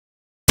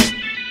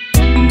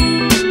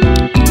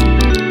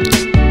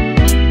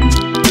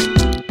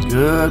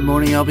Good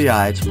morning,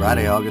 LBI. It's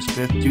Friday, August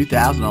 5th,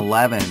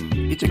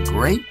 2011. It's a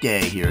great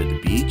day here at the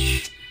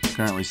beach.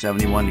 Currently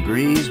 71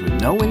 degrees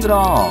with no wind at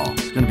all.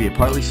 It's going to be a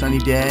partly sunny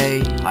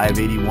day, high of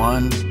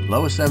 81,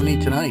 low of 70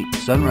 tonight.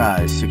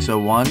 Sunrise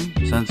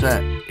 6:01,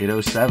 sunset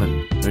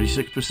 8:07.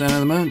 36% of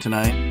the moon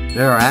tonight.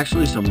 There are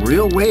actually some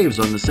real waves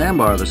on the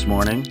sandbar this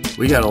morning.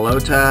 We got a low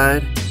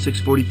tide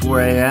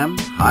 6:44 a.m.,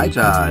 high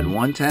tide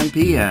 1:10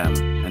 p.m.,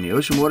 and the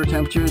ocean water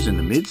temperature is in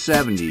the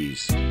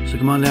mid-70s. So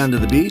come on down to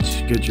the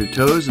beach, get your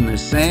toes in the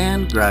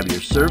sand, grab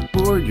your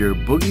surfboard, your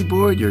boogie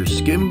board, your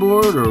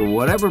skimboard, or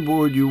whatever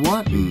board you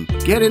want, and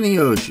get in the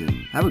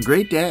ocean. Have a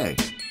great day.